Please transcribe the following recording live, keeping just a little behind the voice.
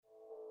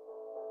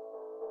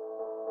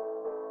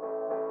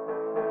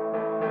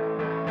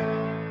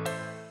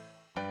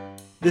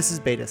This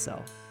is Beta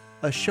Cell,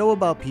 a show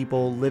about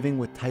people living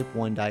with type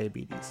 1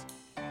 diabetes.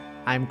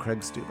 I'm Craig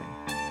Stubing.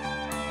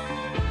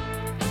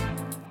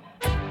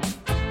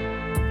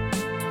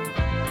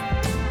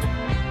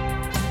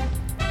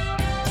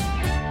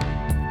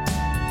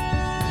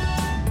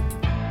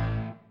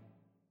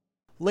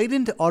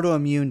 Latent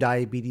autoimmune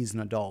diabetes in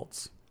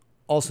adults,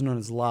 also known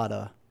as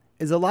LADA,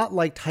 is a lot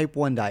like type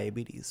 1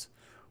 diabetes,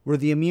 where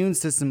the immune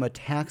system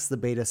attacks the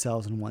beta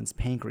cells in one's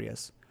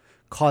pancreas,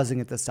 causing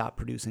it to stop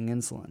producing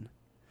insulin.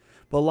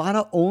 But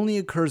LADA only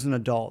occurs in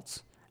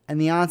adults,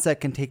 and the onset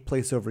can take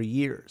place over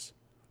years,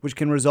 which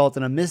can result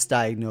in a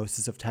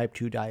misdiagnosis of type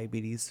 2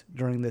 diabetes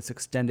during this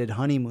extended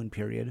honeymoon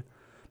period,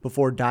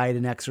 before diet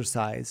and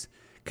exercise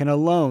can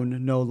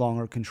alone no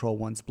longer control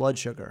one's blood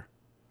sugar.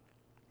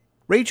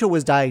 Rachel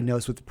was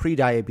diagnosed with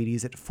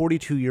prediabetes at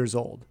 42 years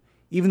old,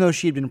 even though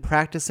she had been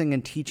practicing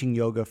and teaching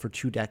yoga for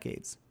 2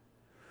 decades.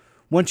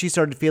 Once she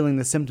started feeling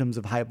the symptoms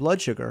of high blood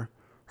sugar,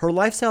 her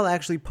lifestyle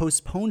actually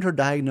postponed her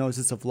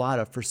diagnosis of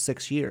LADA for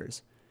 6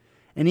 years,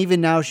 and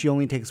even now she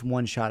only takes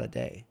 1 shot a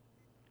day.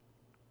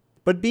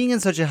 But being in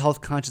such a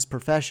health-conscious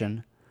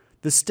profession,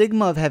 the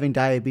stigma of having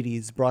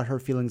diabetes brought her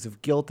feelings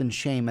of guilt and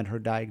shame at her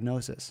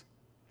diagnosis.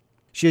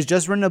 She has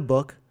just written a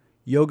book,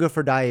 Yoga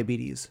for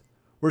Diabetes,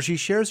 where she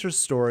shares her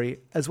story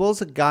as well as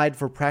a guide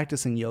for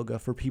practicing yoga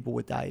for people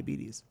with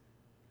diabetes.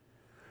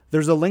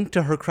 There's a link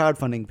to her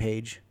crowdfunding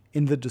page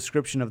in the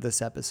description of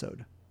this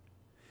episode.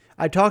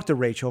 I talked to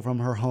Rachel from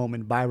her home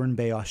in Byron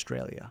Bay,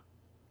 Australia.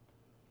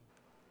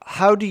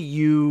 How do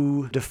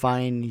you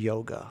define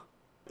yoga?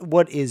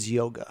 What is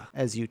yoga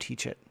as you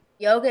teach it?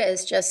 Yoga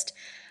is just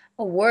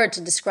a word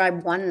to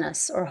describe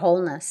oneness or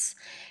wholeness.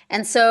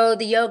 And so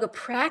the yoga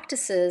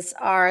practices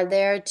are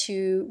there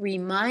to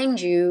remind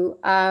you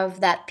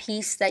of that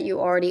peace that you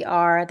already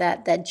are,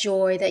 that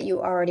joy that you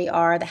already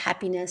are, the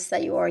happiness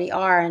that you already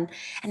are. And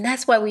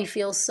that's why we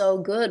feel so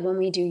good when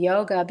we do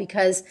yoga,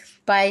 because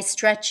by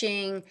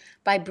stretching,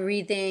 by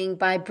breathing,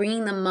 by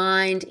bringing the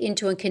mind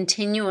into a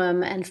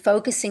continuum and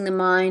focusing the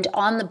mind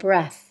on the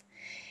breath,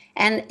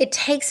 and it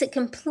takes it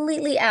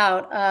completely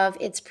out of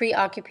its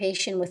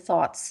preoccupation with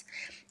thoughts.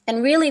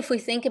 And really, if we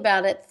think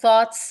about it,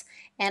 thoughts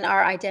and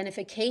our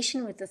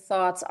identification with the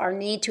thoughts, our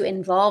need to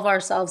involve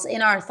ourselves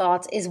in our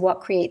thoughts is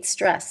what creates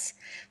stress.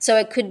 So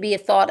it could be a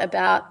thought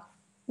about,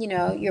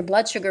 your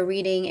blood sugar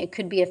reading. It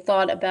could be a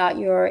thought about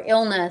your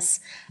illness.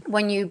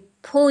 When you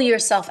pull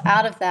yourself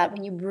out of that,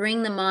 when you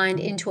bring the mind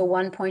into a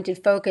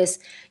one-pointed focus,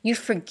 you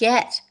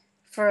forget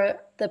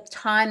for the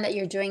time that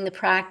you're doing the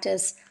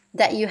practice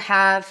that you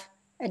have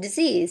a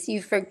disease.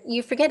 You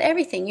forget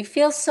everything. You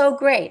feel so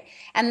great.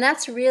 And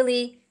that's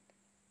really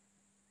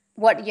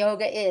what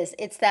yoga is.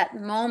 It's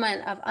that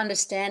moment of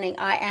understanding,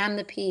 I am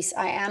the peace,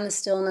 I am the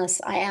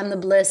stillness, I am the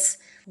bliss,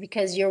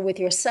 because you're with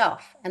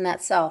yourself, and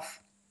that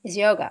self is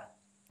yoga.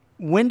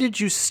 When did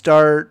you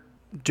start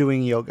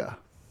doing yoga?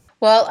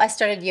 Well, I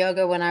started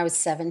yoga when I was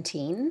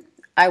 17.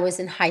 I was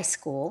in high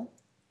school.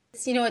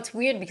 It's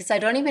weird because I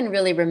don't even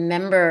really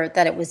remember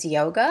that it was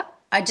yoga.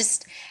 I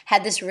just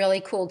had this really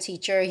cool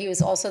teacher. He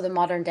was also the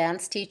modern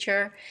dance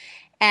teacher,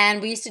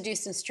 and we used to do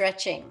some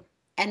stretching.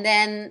 And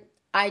then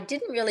I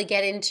didn't really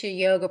get into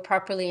yoga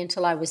properly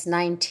until I was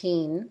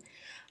 19.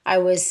 I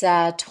was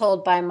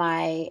told by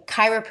my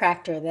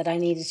chiropractor that I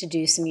needed to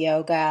do some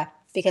yoga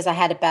because I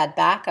had a bad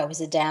back. I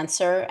was a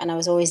dancer, and I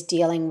was always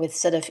dealing with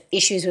sort of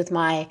issues with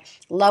my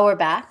lower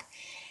back.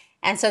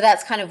 And so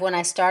that's kind of when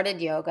I started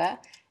yoga.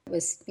 It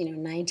was,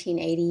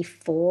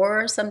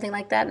 1984, something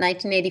like that,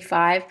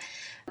 1985.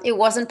 It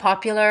wasn't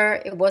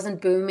popular. It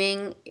wasn't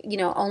booming.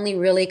 Only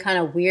really kind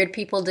of weird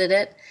people did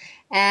it.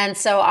 And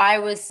so I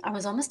was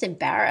almost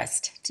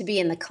embarrassed to be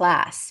in the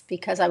class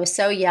because I was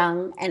so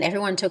young and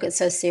everyone took it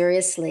so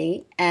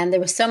seriously, and there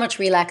was so much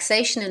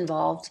relaxation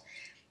involved,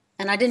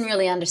 and I didn't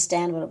really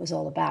understand what it was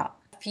all about.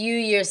 A few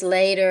years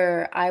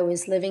later, I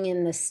was living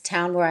in this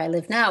town where I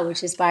live now,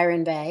 which is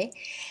Byron Bay,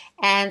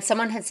 and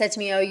someone had said to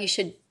me, "Oh, you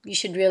should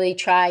really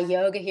try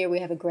yoga here. We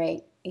have a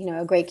great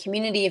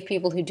community of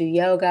people who do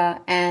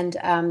yoga." And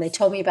they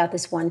told me about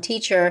this one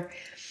teacher.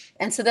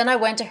 And so then I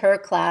went to her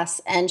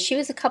class, and she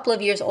was a couple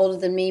of years older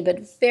than me,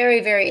 but very,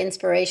 very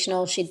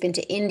inspirational. She'd been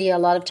to India a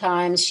lot of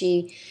times.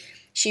 She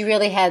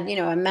really had,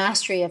 a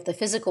mastery of the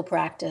physical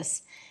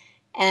practice.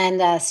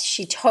 And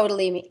she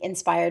totally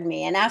inspired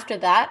me. And after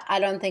that, I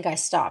don't think I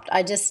stopped.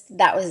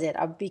 That was it.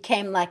 I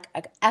became like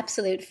an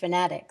absolute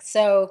fanatic.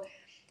 So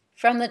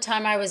from the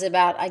time I was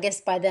I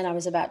guess by then I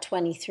was about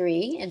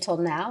 23 until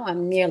now,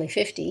 I'm nearly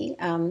 50.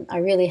 I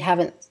really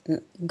haven't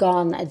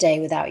gone a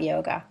day without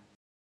yoga.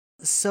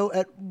 So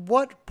at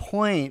what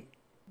point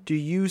do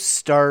you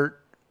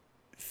start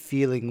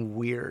feeling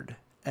weird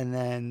and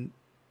then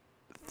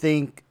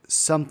think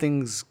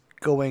something's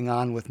going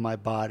on with my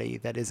body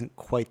that isn't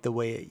quite the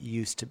way it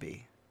used to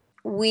be?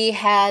 We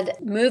had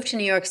moved to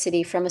New York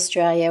City from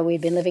Australia.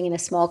 We'd been living in a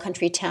small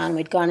country town.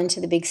 We'd gone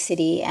into the big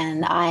city,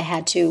 and I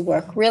had to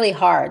work really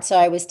hard. So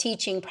I was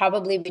teaching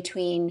probably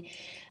between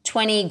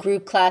 20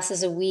 group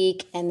classes a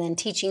week and then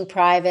teaching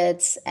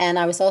privates. And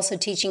I was also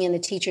teaching in the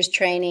teacher's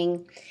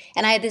training.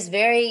 And I had this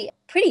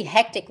pretty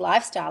hectic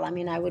lifestyle. I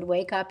mean, I would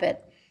wake up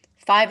at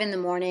 5 in the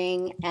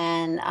morning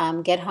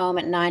and get home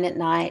at 9 at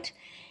night.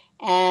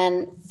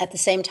 And at the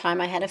same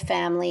time, I had a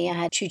family. I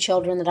had 2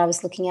 children that I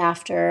was looking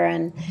after,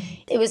 and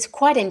it was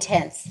quite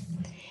intense.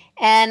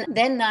 And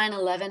then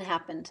 9/11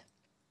 happened.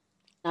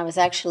 I was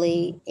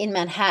actually in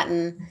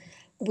Manhattan.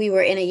 We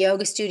were in a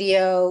yoga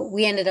studio.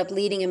 We ended up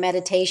leading a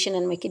meditation,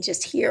 and we could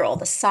just hear all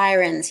the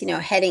sirens,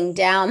 heading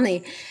down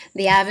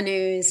the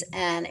avenues.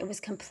 And it was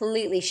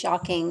completely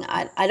shocking.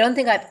 I don't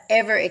think I've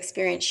ever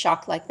experienced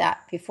shock like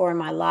that before in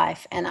my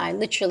life. And I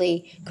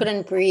literally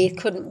couldn't breathe,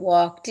 couldn't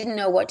walk, didn't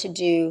know what to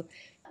do.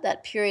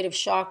 That period of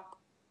shock,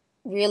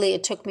 really,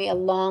 it took me a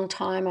long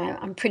time.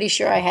 I'm pretty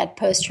sure I had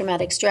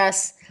post-traumatic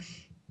stress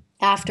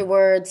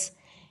afterwards.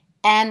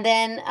 And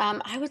then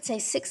I would say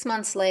 6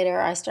 months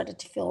later, I started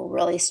to feel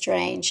really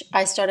strange.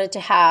 I started to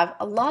have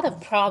a lot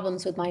of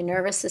problems with my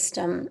nervous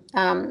system.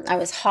 I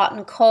was hot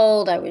and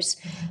cold. I was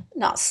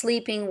not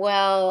sleeping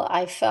well.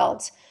 I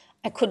felt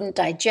I couldn't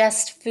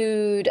digest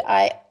food.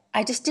 I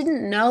just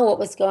didn't know what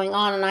was going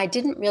on, and I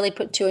didn't really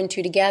put 2 and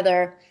 2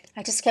 together.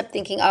 I just kept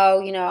thinking,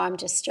 oh, I'm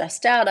just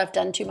stressed out. I've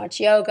done too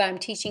much yoga. I'm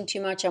teaching too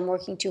much. I'm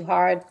working too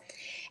hard.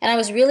 And I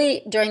was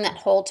really, during that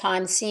whole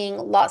time, seeing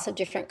lots of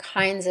different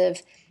kinds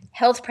of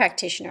health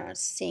practitioners,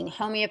 seeing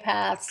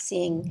homeopaths,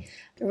 seeing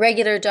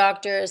regular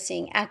doctors,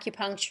 seeing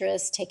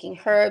acupuncturists, taking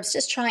herbs,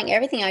 just trying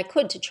everything I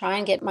could to try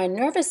and get my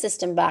nervous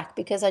system back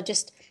because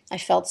I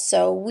felt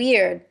so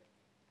weird.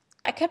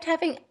 I kept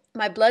having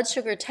my blood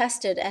sugar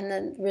tested and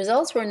the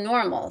results were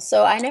normal.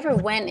 So I never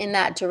went in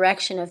that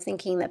direction of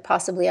thinking that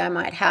possibly I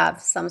might have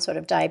some sort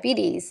of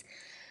diabetes.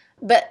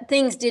 But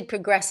things did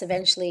progress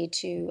eventually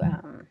to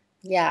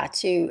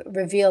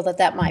reveal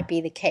that might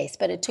be the case.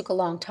 But it took a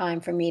long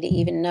time for me to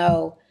even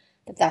know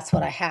that that's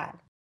what I had.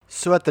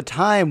 So at the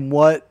time,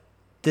 what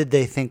did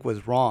they think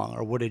was wrong,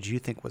 or what did you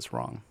think was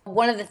wrong?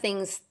 One of the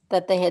things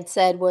that they had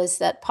said was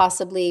that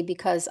possibly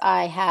because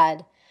I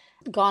had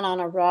gone on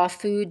a raw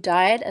food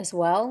diet as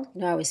well.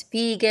 I was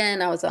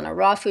vegan, I was on a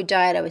raw food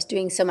diet, I was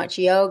doing so much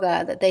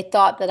yoga that they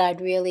thought that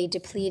I'd really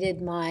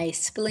depleted my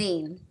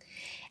spleen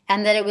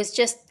and that it was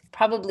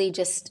probably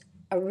just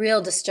a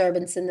real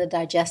disturbance in the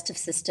digestive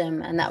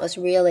system, and that was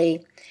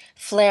really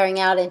flaring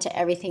out into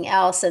everything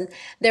else. And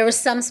there was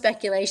some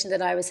speculation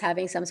that I was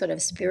having some sort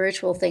of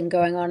spiritual thing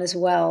going on as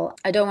well.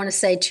 I don't want to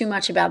say too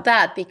much about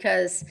that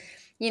because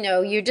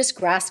you're just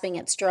grasping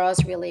at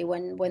straws really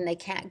when they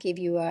can't give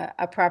you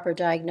a proper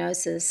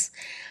diagnosis.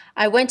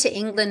 I went to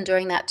England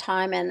during that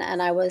time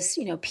and I was,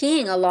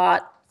 peeing a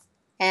lot,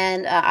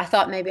 and I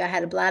thought maybe I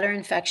had a bladder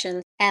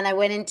infection. And I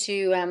went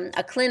into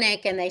a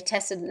clinic and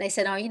they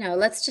said, oh,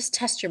 let's just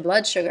test your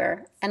blood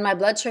sugar. And my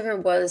blood sugar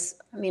was,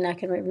 I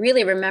can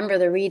really remember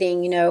the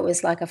reading, it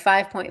was like a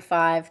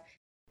 5.5.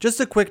 Just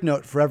a quick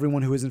note for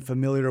everyone who isn't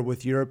familiar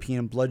with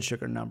European blood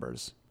sugar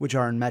numbers, which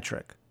are in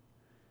metric.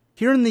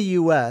 Here in the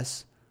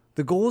US,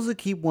 the goal is to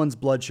keep one's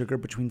blood sugar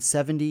between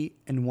 70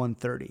 and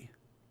 130.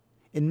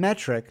 In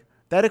metric,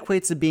 that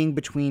equates to being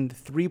between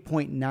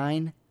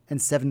 3.9 and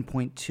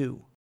 7.2.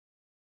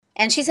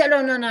 And she said,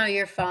 oh, no,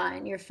 you're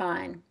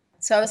fine.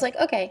 So I was like,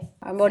 okay,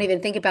 I won't even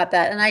think about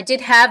that. And I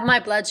did have my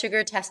blood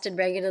sugar tested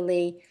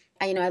regularly.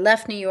 I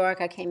left New York.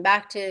 I came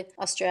back to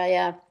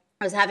Australia.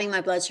 I was having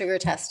my blood sugar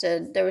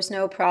tested. There was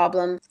no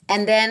problem.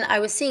 And then I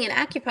was seeing an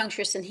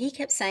acupuncturist, and he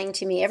kept saying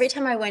to me, every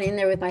time I went in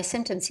there with my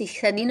symptoms, he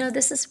said,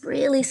 this is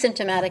really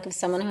symptomatic of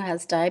someone who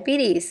has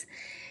diabetes.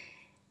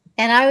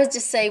 And I would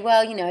just say,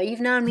 well,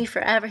 you've known me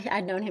forever.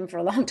 I'd known him for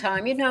a long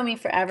time. You've known me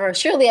forever.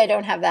 Surely I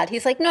don't have that.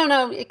 He's like,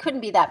 no, it couldn't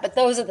be that. But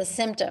those are the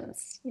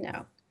symptoms,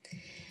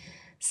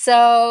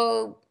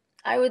 So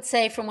I would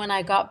say from when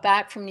I got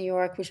back from New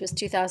York, which was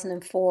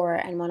 2004,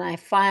 and when I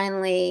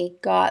finally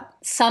got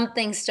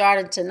something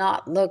started to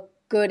not look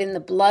good in the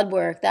blood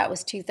work, that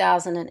was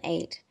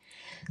 2008.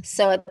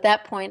 So at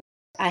that point,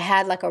 I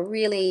had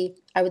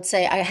I would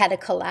say I had a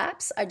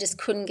collapse. I just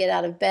couldn't get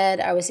out of bed.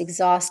 I was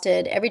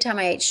exhausted. Every time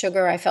I ate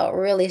sugar, I felt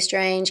really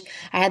strange.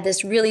 I had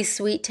this really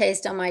sweet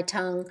taste on my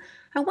tongue.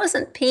 I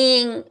wasn't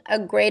peeing a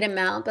great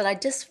amount, but I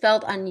just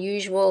felt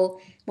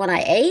unusual when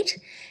I ate.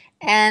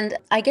 And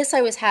I guess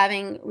I was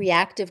having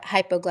reactive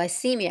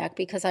hypoglycemia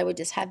because I would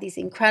just have these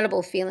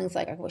incredible feelings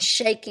like I was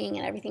shaking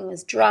and everything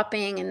was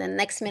dropping. And then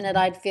next minute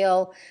I'd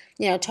feel,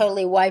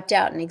 totally wiped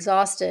out and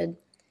exhausted.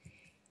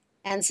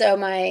 And so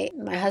my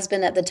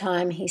husband at the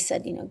time, he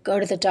said, go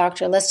to the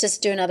doctor. Let's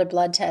just do another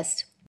blood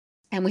test.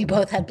 And we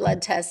both had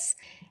blood tests.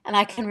 And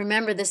I can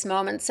remember this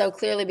moment so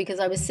clearly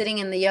because I was sitting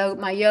in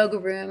my yoga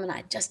room and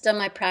I'd just done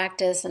my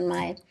practice, and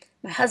my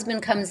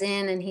husband comes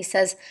in and he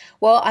says,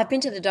 well, I've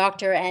been to the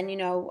doctor and,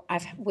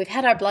 we've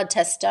had our blood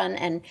tests done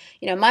and,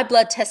 my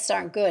blood tests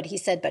aren't good. He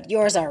said, but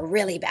yours are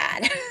really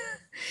bad.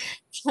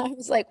 I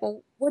was like,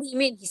 well, what do you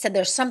mean? He said,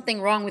 there's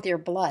something wrong with your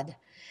blood.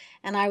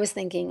 And I was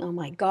thinking, oh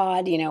my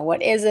God,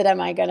 what is it? Am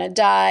I going to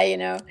die?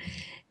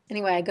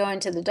 Anyway, I go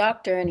into the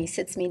doctor and he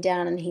sits me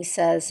down and he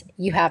says,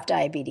 you have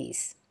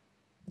diabetes.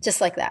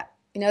 Just like that.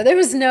 There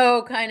was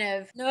no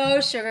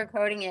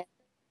sugarcoating it.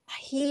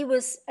 He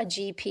was a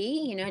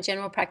GP,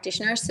 general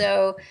practitioner.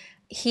 So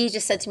he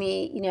just said to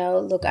me,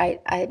 look,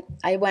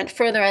 I went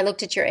further. I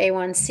looked at your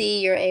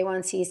A1C. Your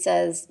A1C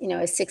says,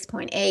 is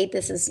 6.8.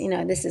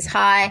 This is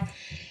high.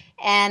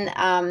 And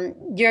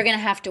you're going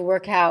to have to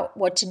work out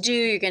what to do.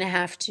 You're going to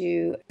have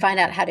to find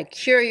out how to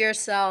cure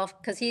yourself,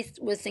 because he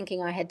was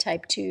thinking I had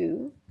type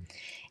 2.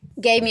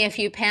 Gave me a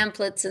few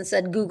pamphlets and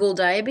said, Google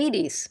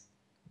diabetes.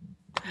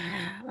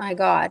 My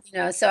God,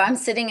 so I'm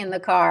sitting in the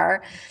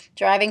car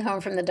driving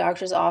home from the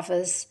doctor's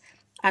office.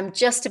 I'm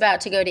just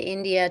about to go to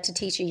India to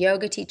teach a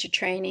yoga teacher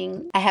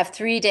training. I have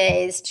 3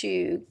 days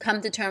to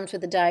come to terms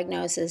with the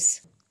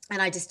diagnosis,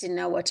 and I just didn't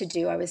know what to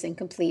do. I was in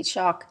complete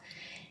shock.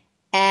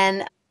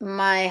 And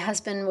my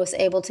husband was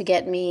able to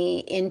get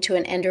me into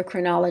an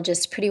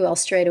endocrinologist pretty well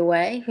straight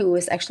away, who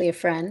was actually a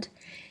friend.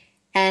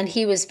 And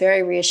he was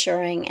very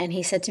reassuring. And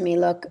he said to me,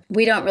 look,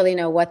 we don't really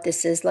know what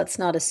this is. Let's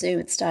not assume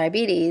it's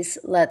diabetes.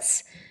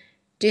 Let's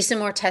do some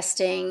more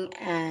testing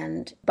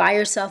and buy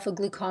yourself a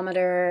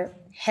glucometer,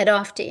 head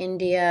off to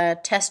India,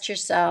 test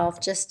yourself.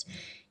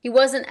 He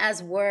wasn't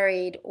as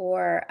worried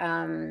or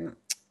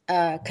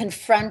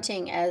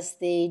confronting as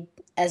the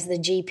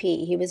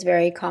GP. He was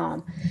very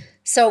calm.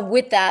 So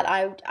with that,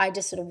 I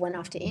just sort of went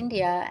off to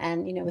India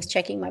and, was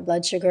checking my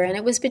blood sugar, and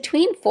it was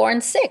between 4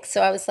 and 6.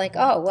 So I was like,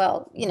 oh,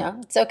 well,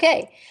 it's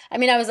okay. I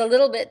mean, I was a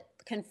little bit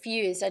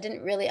confused. I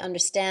didn't really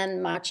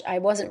understand much. I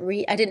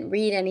didn't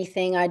read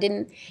anything. I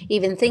didn't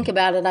even think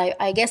about it.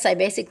 I guess I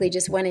basically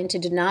just went into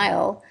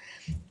denial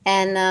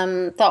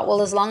and thought,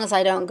 well, as long as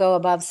I don't go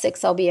above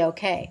 6, I'll be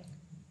okay.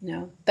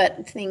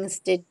 But things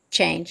did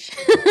change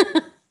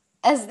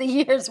as the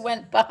years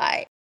went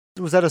by.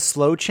 Was that a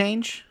slow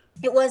change?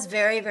 It was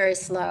very, very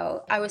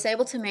slow. I was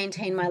able to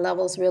maintain my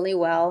levels really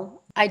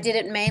well. I did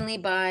it mainly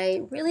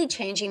by really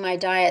changing my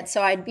diet.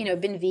 So I'd,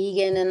 been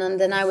vegan, and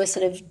then I was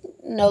sort of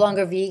no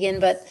longer vegan,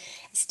 but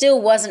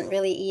still wasn't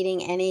really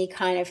eating any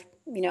kind of,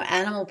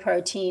 animal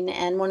protein.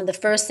 And one of the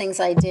first things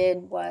I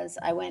did was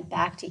I went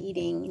back to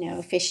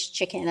eating, fish,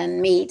 chicken,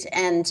 and meat.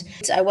 And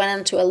I went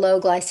onto a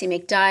low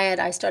glycemic diet.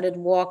 I started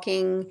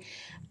walking,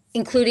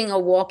 including a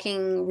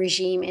walking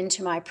regime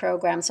into my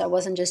program. So I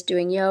wasn't just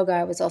doing yoga,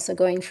 I was also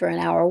going for an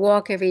hour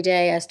walk every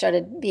day. I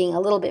started being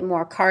a little bit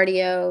more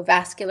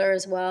cardiovascular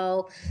as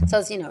well. So I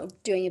was,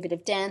 doing a bit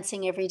of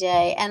dancing every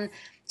day. And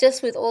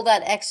just with all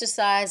that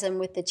exercise and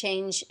with the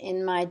change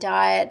in my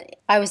diet,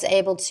 I was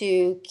able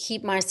to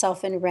keep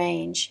myself in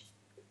range.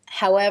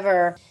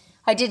 However,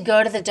 I did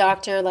go to the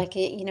doctor like a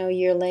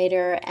year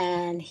later,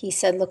 and he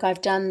said, look,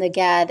 I've done the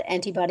GAD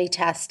antibody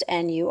test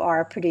and you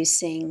are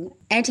producing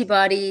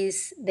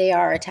antibodies. They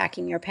are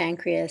attacking your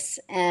pancreas,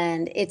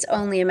 and it's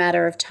only a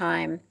matter of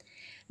time.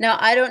 Now,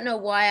 I don't know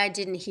why I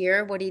didn't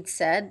hear what he'd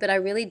said, but I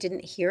really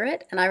didn't hear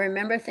it. And I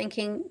remember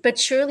thinking, but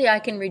surely I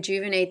can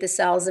rejuvenate the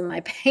cells in my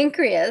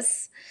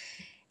pancreas.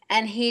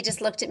 And he just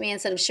looked at me and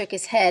sort of shook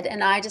his head.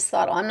 And I just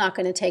thought, I'm not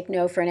going to take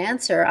no for an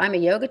answer. I'm a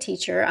yoga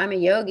teacher. I'm a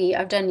yogi.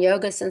 I've done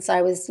yoga since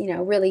I was,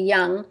 really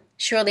young.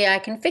 Surely I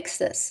can fix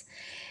this.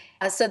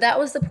 So that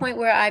was the point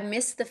where I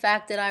missed the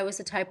fact that I was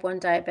a type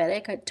 1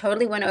 diabetic. I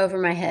totally went over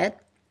my head.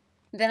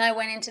 Then I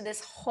went into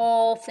this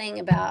whole thing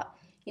about,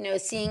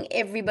 seeing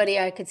everybody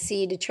I could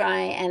see to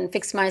try and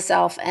fix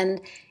myself. And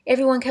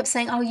everyone kept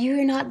saying, oh,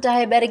 you're not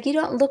diabetic. You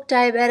don't look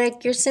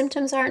diabetic. Your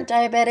symptoms aren't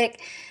diabetic.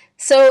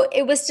 So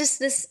it was just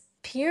this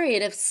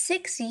period of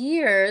 6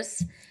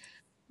 years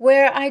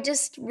where I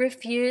just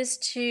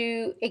refused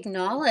to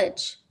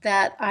acknowledge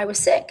that I was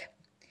sick.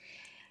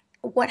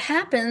 What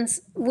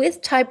happens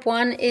with type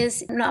 1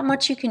 is not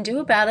much you can do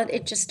about it.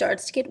 It just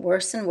starts to get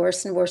worse and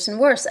worse and worse and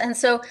worse. And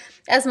so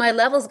as my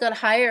levels got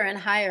higher and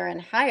higher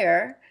and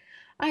higher,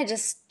 I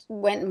just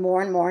went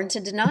more and more into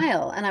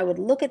denial. And I would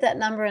look at that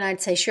number and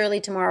I'd say,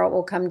 surely tomorrow it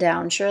will come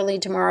down. Surely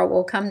tomorrow it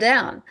will come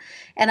down.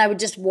 And I would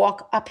just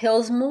walk up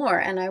hills more,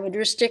 and I would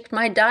restrict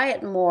my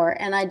diet more.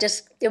 And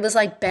it was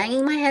like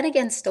banging my head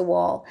against a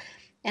wall.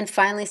 And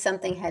finally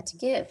something had to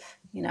give.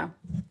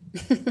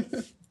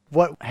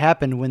 What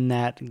happened when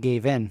that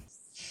gave in?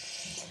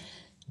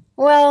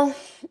 Well,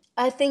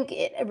 I think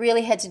it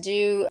really had to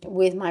do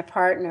with my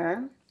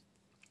partner.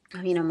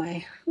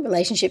 My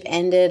relationship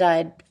ended.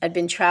 I'd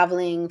been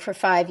traveling for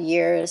 5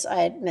 years. I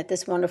had met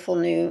this wonderful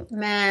new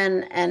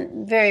man,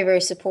 and very,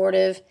 very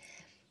supportive.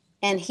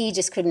 And he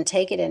just couldn't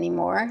take it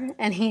anymore.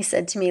 And he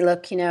said to me,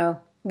 look,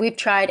 we've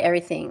tried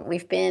everything.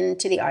 We've been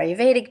to the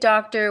Ayurvedic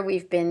doctor.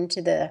 We've been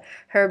to the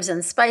herbs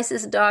and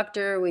spices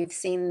doctor. We've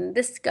seen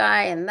this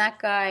guy and that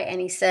guy.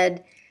 And he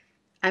said,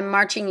 I'm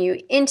marching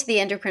you into the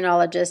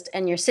endocrinologist,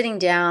 and you're sitting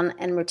down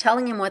and we're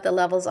telling him what the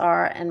levels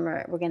are, and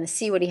we're going to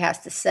see what he has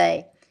to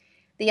say.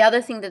 The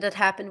other thing that had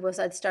happened was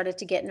I'd started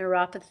to get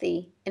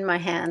neuropathy in my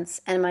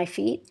hands and my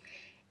feet.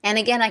 And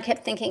again, I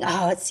kept thinking,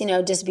 oh, it's,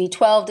 just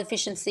B12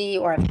 deficiency,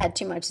 or I've had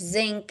too much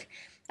zinc.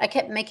 I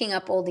kept making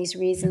up all these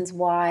reasons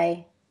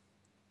why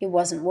it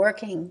wasn't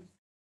working.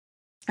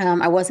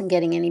 I wasn't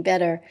getting any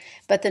better.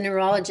 But the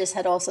neurologist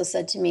had also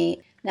said to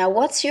me, now,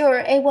 what's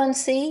your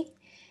A1C?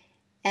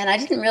 And I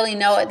didn't really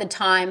know at the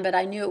time, but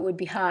I knew it would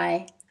be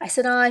high. I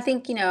said, "Oh, I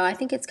think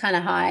it's kind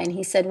of high." And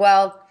he said,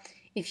 "Well,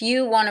 if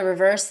you want to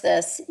reverse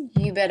this,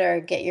 you better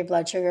get your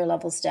blood sugar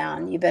levels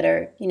down. You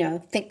better,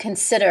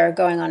 consider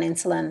going on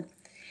insulin."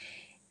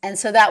 And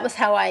so that was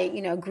how I,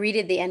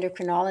 greeted the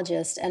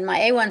endocrinologist. And my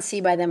A1C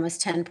by then was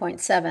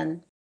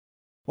 10.7.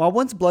 While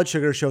one's blood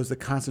sugar shows the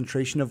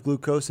concentration of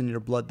glucose in your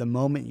blood the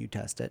moment you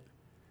test it,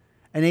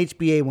 an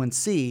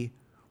HbA1c,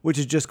 which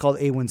is just called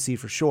A1C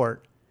for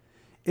short,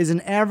 is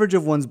an average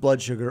of one's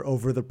blood sugar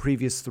over the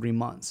previous 3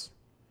 months.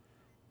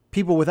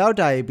 People without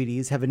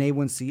diabetes have an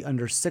A1C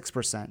under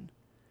 6%,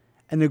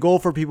 and the goal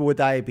for people with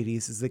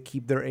diabetes is to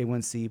keep their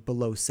A1C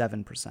below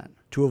 7%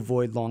 to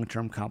avoid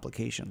long-term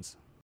complications.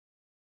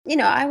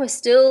 I was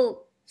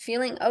still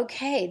feeling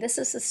okay. This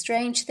is a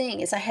strange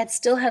thing, is I had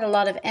still had a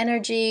lot of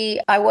energy.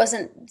 I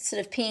wasn't sort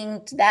of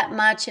peeing that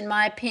much, in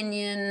my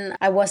opinion.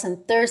 I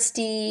wasn't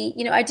thirsty.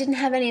 I didn't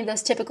have any of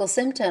those typical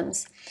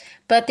symptoms.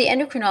 But the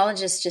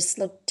endocrinologist just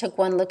took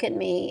one look at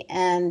me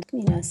and,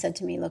 said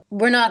to me, "Look,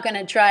 we're not going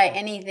to try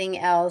anything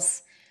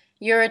else.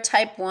 You're a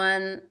type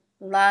 1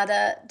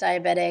 LADA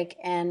diabetic,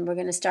 and we're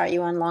going to start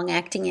you on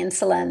long-acting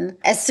insulin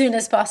as soon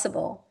as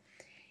possible."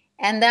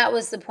 And that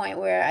was the point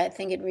where I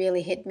think it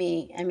really hit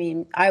me. I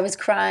mean, I was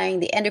crying,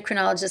 the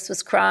endocrinologist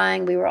was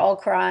crying, we were all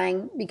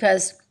crying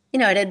because,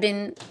 it had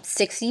been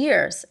 6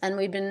 years and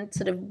we'd been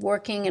sort of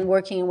working and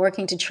working and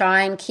working to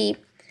try and keep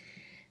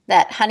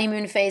that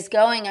honeymoon phase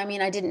going. I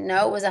mean, I didn't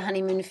know it was a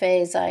honeymoon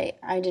phase. I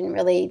didn't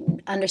really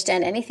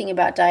understand anything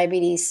about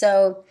diabetes.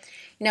 So,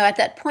 at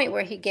that point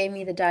where he gave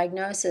me the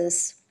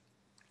diagnosis,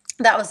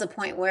 that was the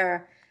point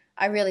where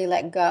I really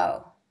let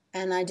go.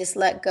 And I just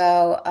let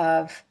go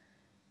of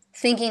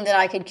thinking that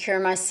I could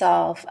cure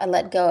myself. I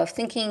let go of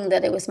thinking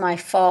that it was my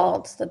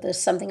fault, that there's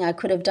something I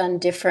could have done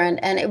different.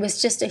 And it was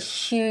just a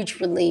huge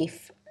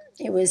relief.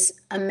 It was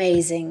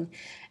amazing.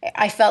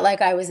 I felt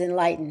like I was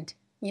enlightened.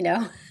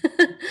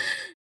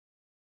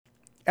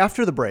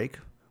 After the break,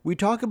 we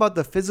talk about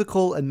the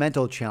physical and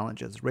mental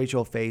challenges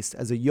Rachel faced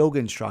as a yoga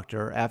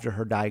instructor after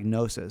her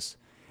diagnosis,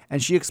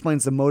 and she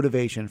explains the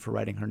motivation for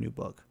writing her new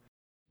book.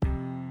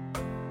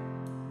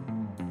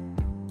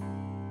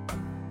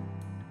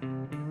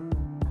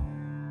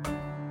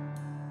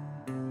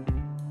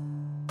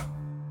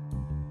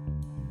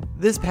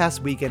 This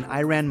past weekend,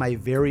 I ran my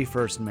very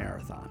first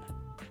marathon.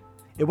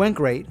 It went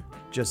great,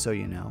 just so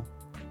you know.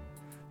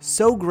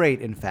 So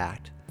great, in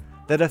fact,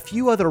 that a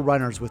few other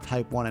runners with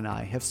type 1 and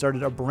I have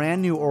started a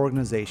brand new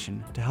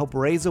organization to help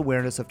raise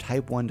awareness of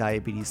type 1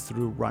 diabetes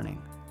through running,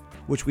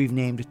 which we've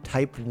named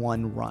Type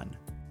 1 Run.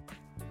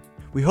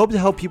 We hope to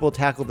help people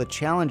tackle the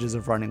challenges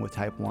of running with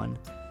type 1,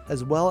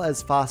 as well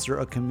as foster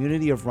a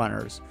community of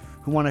runners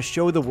who want to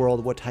show the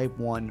world what type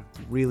 1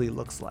 really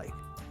looks like.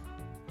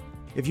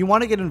 If you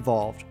want to get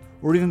involved,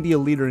 or even be a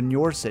leader in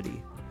your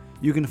city,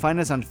 you can find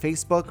us on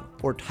Facebook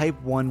or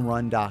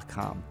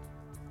type1run.com.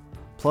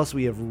 Plus,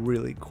 we have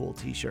really cool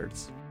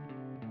t-shirts.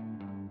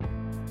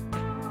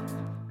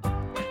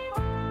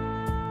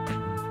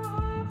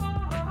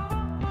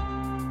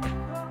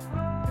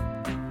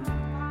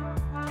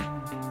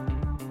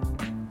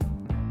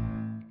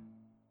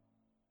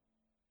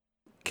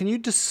 Can you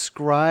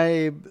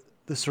describe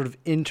the sort of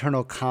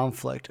internal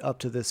conflict up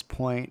to this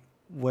point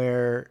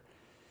where,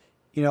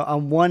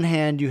 on one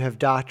hand, you have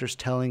doctors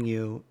telling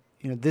you,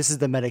 this is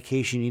the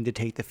medication you need to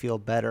take to feel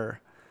better,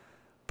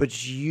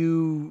 but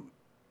you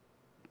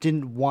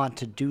didn't want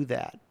to do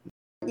that?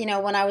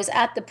 When I was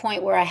at the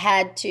point where I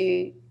had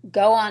to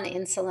go on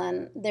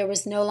insulin, there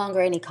was no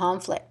longer any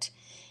conflict.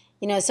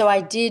 So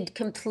I did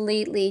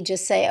completely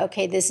just say,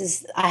 okay,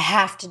 I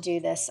have to do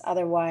this.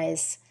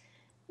 Otherwise,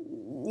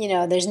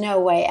 there's no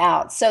way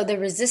out. So the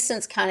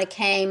resistance kind of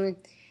came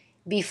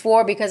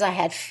before because I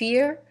had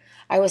fear.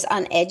 I was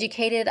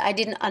uneducated. I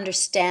didn't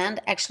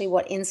understand actually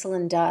what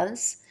insulin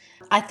does.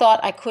 I thought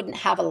I couldn't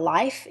have a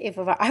life if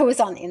I was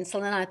on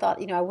insulin. I thought,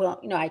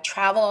 I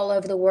travel all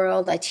over the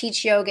world. I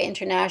teach yoga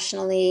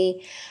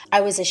internationally.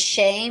 I was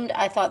ashamed.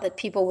 I thought that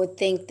people would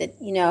think that,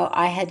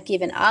 I had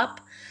given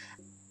up.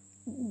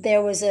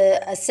 There was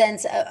a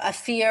sense, a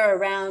fear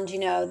around,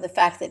 the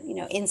fact that,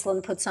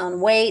 insulin puts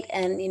on weight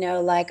and,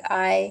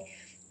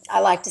 I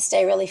like to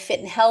stay really fit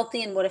and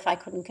healthy, and what if I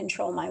couldn't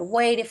control my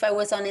weight if I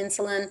was on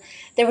insulin?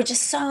 There were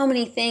just so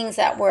many things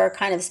that were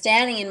kind of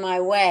standing in my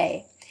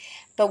way.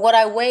 But what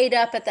I weighed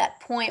up at that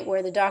point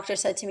where the doctor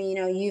said to me,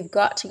 you've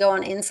got to go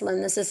on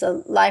insulin, this is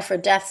a life or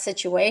death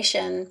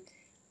situation,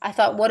 I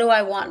thought, what do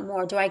I want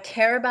more? Do I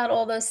care about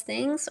all those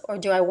things, or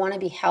do I want to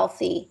be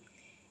healthy?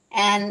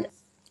 And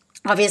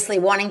obviously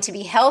wanting to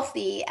be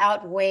healthy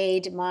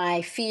outweighed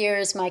my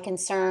fears, my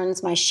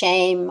concerns, my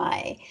shame,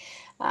 my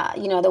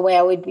the way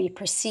I would be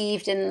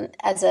perceived in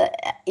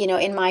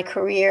my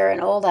career,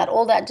 and all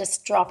that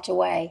just dropped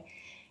away.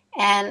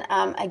 And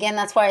again,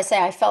 that's why I say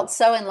I felt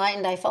so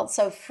enlightened. I felt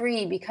so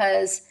free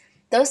because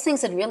those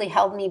things had really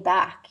held me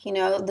back.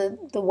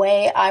 The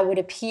way I would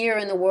appear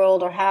in the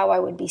world or how I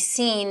would be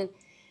seen,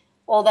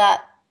 all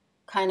that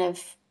kind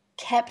of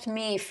kept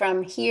me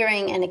from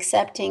hearing and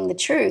accepting the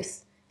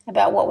truth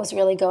about what was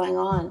really going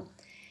on.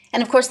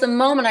 And of course, the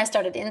moment I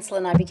started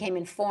insulin, I became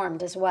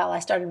informed as well. I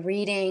started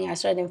reading, I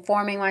started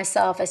informing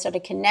myself, I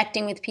started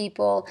connecting with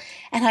people,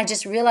 and I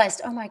just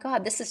realized, oh my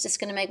God, this is just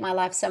going to make my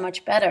life so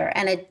much better.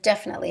 And it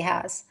definitely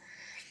has.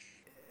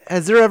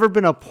 Has there ever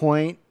been a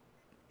point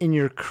in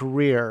your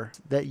career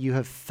that you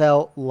have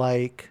felt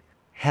like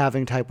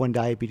having type 1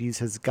 diabetes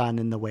has gotten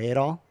in the way at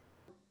all?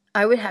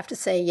 I would have to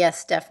say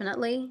yes,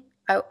 definitely.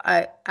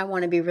 I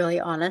want to be really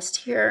honest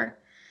here.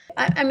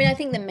 I mean, I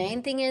think the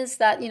main thing is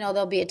that,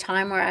 there'll be a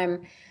time where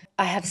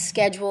I have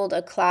scheduled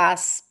a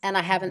class and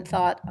I haven't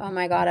thought, oh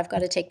my God, I've got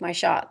to take my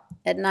shot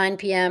at 9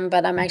 p.m.,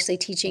 but I'm actually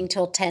teaching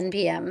till 10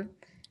 p.m.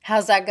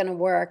 How's that going to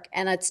work?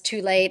 And it's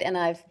too late. And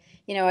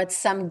it's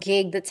some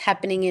gig that's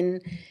happening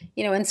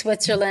in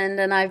Switzerland,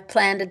 and I've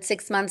planned it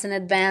 6 months in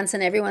advance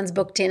and everyone's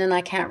booked in and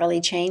I can't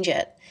really change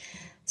it.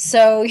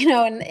 So,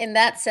 in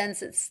that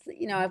sense, it's,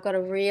 I've got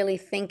to really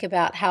think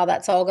about how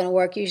that's all going to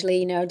work.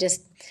 Usually,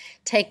 just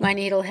take my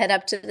needle, head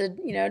up to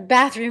the,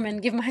 bathroom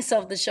and give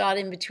myself the shot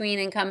in between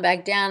and come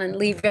back down and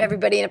leave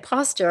everybody in a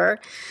posture.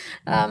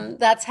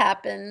 That's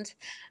happened.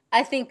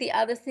 I think the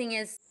other thing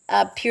is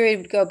a period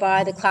would go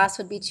by, the class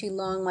would be too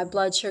long, my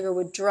blood sugar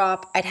would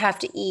drop, I'd have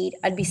to eat.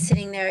 I'd be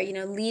sitting there,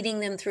 leading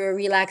them through a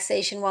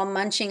relaxation while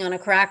munching on a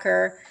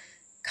cracker,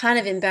 kind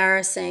of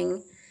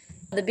embarrassing.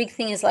 The big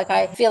thing is,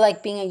 I feel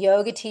like being a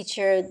yoga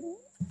teacher,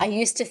 I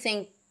used to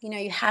think,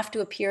 you have to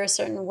appear a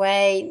certain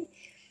way.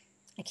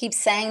 I keep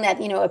saying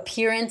that,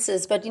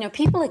 appearances, but,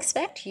 people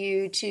expect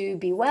you to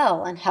be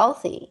well and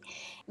healthy.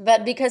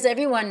 But because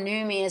everyone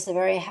knew me as a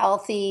very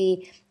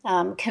healthy,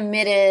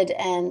 committed,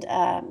 and,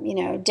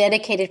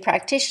 dedicated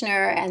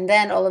practitioner, and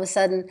then all of a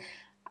sudden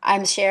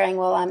I'm sharing,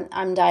 well,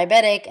 I'm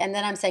diabetic, and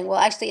then I'm saying, well,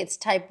 actually it's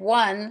type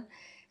 1,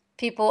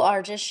 people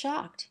are just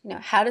shocked.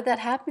 How did that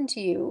happen to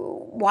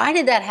you? Why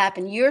did that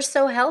happen? You're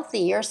so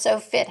healthy. You're so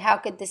fit. How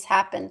could this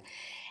happen?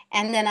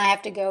 And then I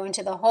have to go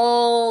into the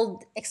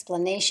whole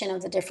explanation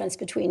of the difference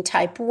between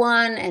type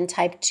 1 and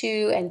type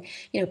 2.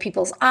 And,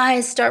 people's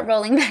eyes start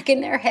rolling back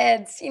in their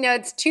heads.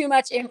 It's too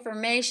much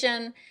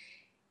information.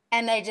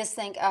 And they just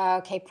think, oh,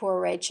 okay, poor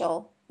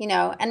Rachel,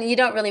 and you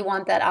don't really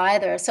want that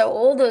either. So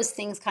all those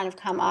things kind of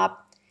come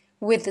up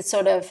with the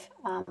sort of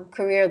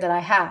career that I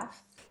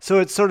have. So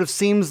it sort of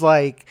seems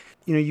like,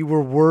 you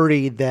were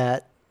worried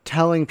that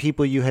telling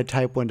people you had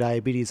type 1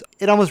 diabetes,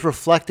 it almost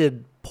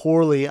reflected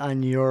poorly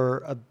on your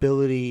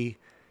ability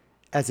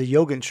as a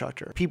yoga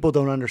instructor. People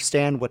don't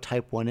understand what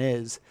type 1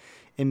 is.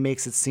 It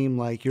makes it seem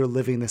like you're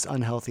living this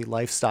unhealthy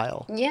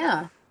lifestyle.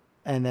 Yeah.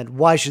 And then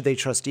why should they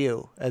trust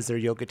you as their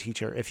yoga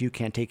teacher if you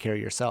can't take care of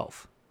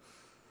yourself?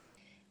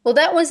 Well,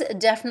 that was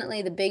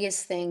definitely the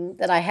biggest thing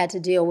that I had to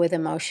deal with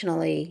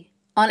emotionally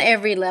on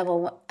every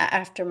level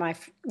after my,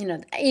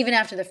 even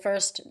after the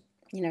first,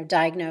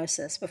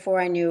 diagnosis, before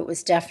I knew it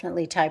was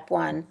definitely type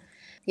 1.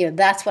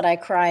 That's what I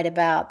cried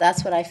about.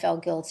 That's what I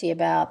felt guilty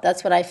about.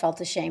 That's what I felt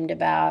ashamed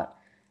about.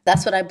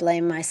 That's what I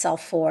blamed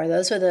myself for.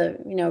 Those were the,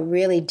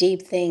 really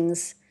deep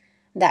things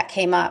that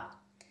came up.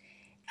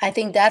 I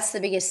think that's the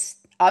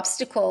biggest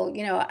obstacle,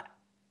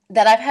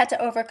 that I've had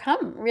to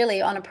overcome really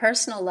on a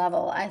personal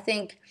level. I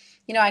think,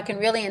 I can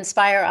really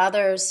inspire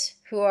others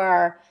who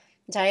are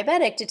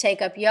diabetic to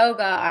take up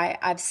yoga.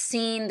 I've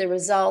seen the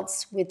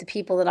results with the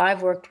people that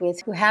I've worked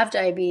with who have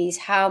diabetes,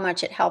 how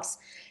much it helps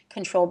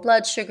control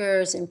blood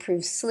sugars,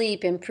 improve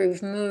sleep,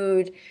 improve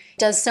mood,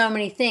 does so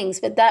many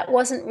things. But that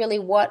wasn't really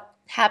what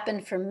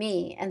happened for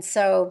me. And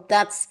so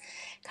that's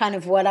kind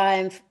of what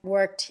I've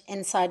worked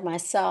inside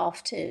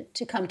myself to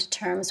come to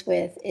terms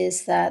with,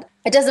 is that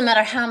it doesn't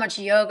matter how much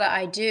yoga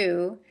I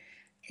do,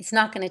 it's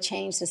not going to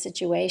change the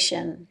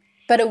situation.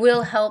 But it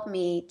will help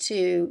me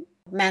to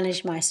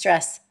manage my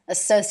stress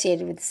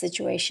associated with the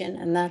situation.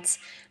 And that's,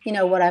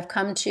 what I've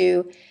come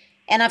to.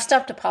 And I've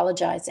stopped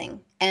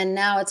apologizing. And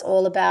now it's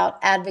all about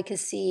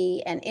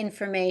advocacy and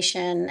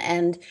information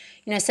and,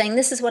 saying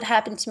this is what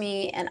happened to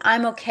me and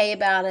I'm okay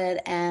about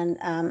it. And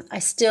I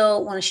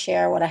still want to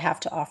share what I have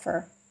to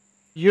offer.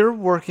 You're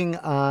working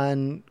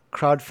on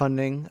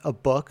crowdfunding a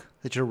book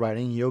that you're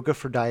writing, Yoga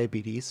for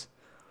Diabetes.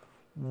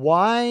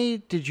 Why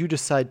did you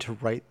decide to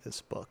write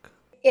this book?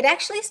 It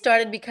actually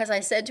started because I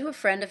said to a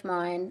friend of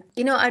mine,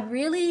 I'd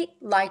really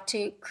like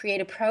to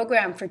create a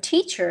program for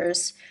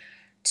teachers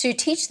to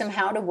teach them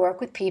how to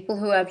work with people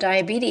who have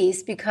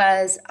diabetes,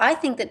 because I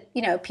think that,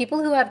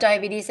 people who have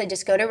diabetes, they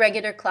just go to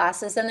regular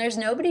classes and there's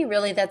nobody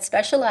really that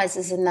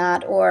specializes in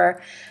that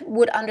or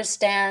would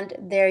understand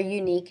their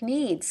unique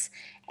needs.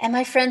 And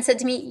my friend said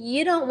to me,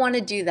 you don't want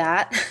to do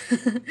that.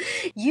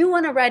 You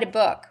want to write a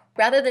book.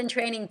 Rather than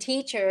training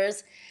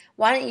teachers,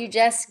 why don't you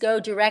just go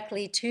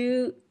directly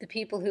to the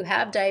people who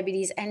have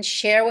diabetes and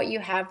share what you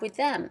have with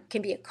them? It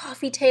can be a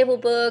coffee table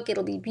book.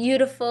 It'll be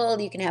beautiful.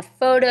 You can have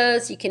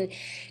photos. You can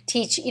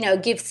teach,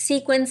 give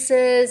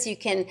sequences. You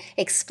can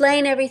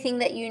explain everything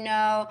that you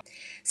know.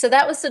 So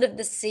that was sort of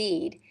the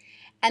seed.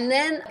 And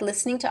then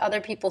listening to other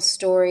people's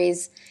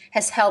stories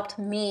has helped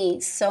me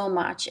so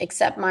much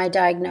accept my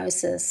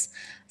diagnosis.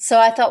 So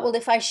I thought, well,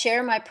 if I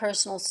share my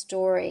personal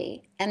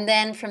story and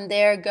then from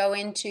there go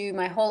into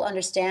my whole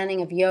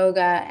understanding of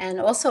yoga and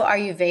also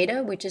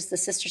Ayurveda, which is the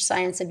sister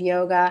science of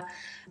yoga,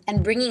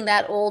 and bringing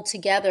that all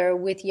together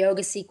with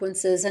yoga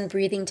sequences and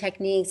breathing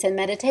techniques and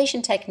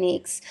meditation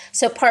techniques.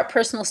 So part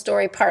personal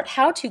story, part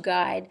how-to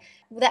guide,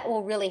 that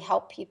will really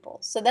help people.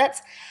 So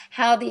that's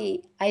how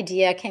the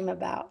idea came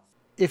about.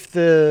 If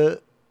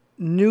the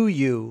new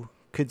you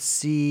could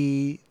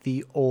see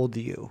the old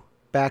you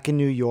back in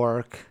New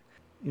York,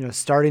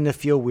 starting to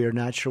feel weird,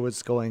 not sure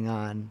what's going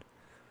on,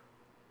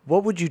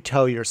 what would you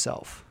tell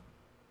yourself?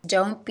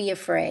 Don't be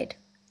afraid.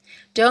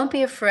 Don't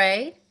be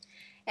afraid,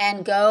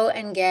 and go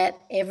and get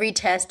every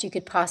test you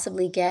could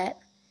possibly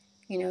get.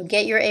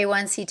 Get your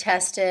A1C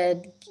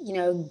tested,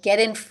 get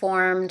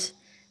informed,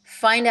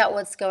 find out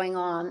what's going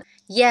on.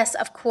 Yes,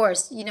 of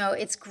course,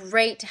 it's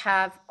great to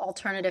have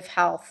alternative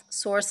health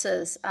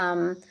sources.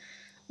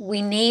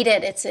 We need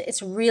it.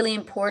 It's really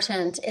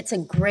important. It's a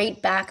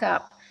great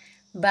backup.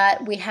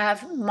 But we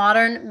have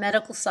modern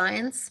medical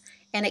science,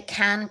 and it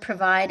can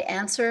provide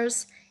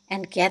answers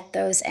and get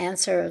those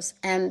answers.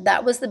 And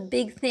that was the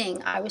big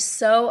thing. I was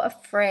so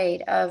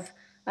afraid of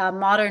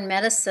modern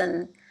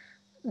medicine.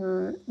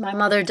 My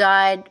mother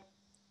died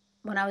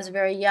when I was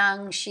very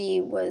young.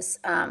 She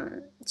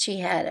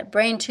had a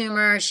brain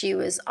tumor. She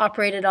was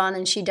operated on,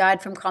 and she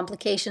died from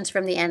complications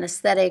from the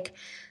anesthetic.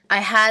 I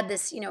had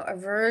this,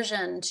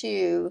 aversion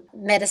to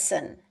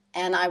medicine,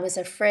 and I was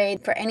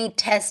afraid for any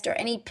test or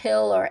any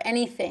pill or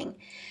anything.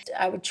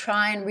 I would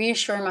try and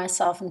reassure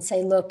myself and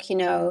say, look,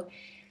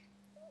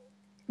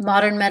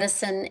 modern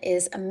medicine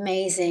is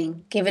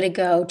amazing. Give it a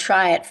go,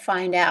 try it,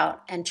 find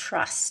out, and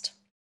trust.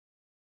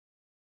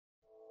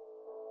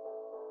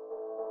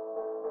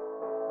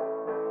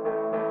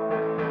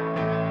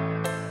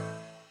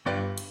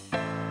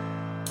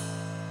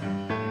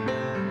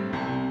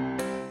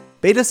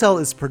 Beta Cell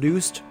is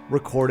produced,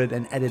 recorded,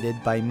 and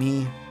edited by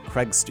me,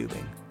 Craig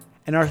Stubing,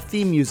 and our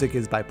theme music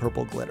is by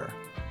Purple Glitter.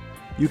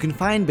 You can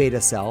find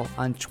Beta Cell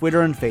on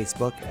Twitter and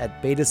Facebook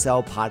at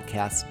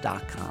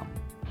betacellpodcast.com.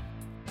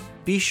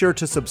 Be sure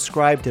to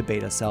subscribe to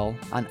Beta Cell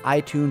on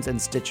iTunes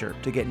and Stitcher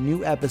to get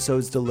new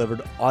episodes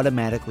delivered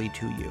automatically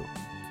to you.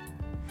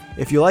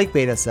 If you like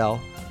Beta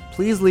Cell,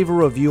 please leave a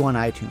review on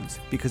iTunes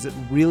because it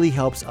really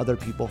helps other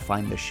people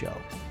find the show.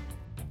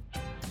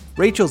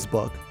 Rachel's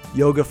book,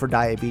 Yoga for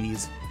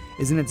Diabetes,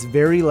 is in its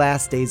very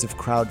last days of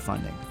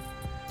crowdfunding.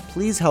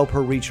 Please help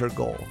her reach her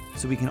goal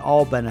so we can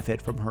all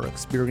benefit from her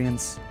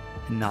experience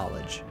and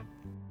knowledge.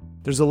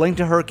 There's a link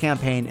to her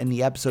campaign in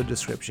the episode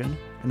description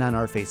and on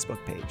our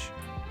Facebook page.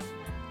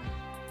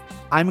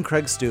 I'm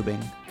Craig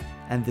Stubing,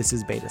 and this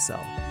is Beta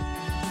Cell.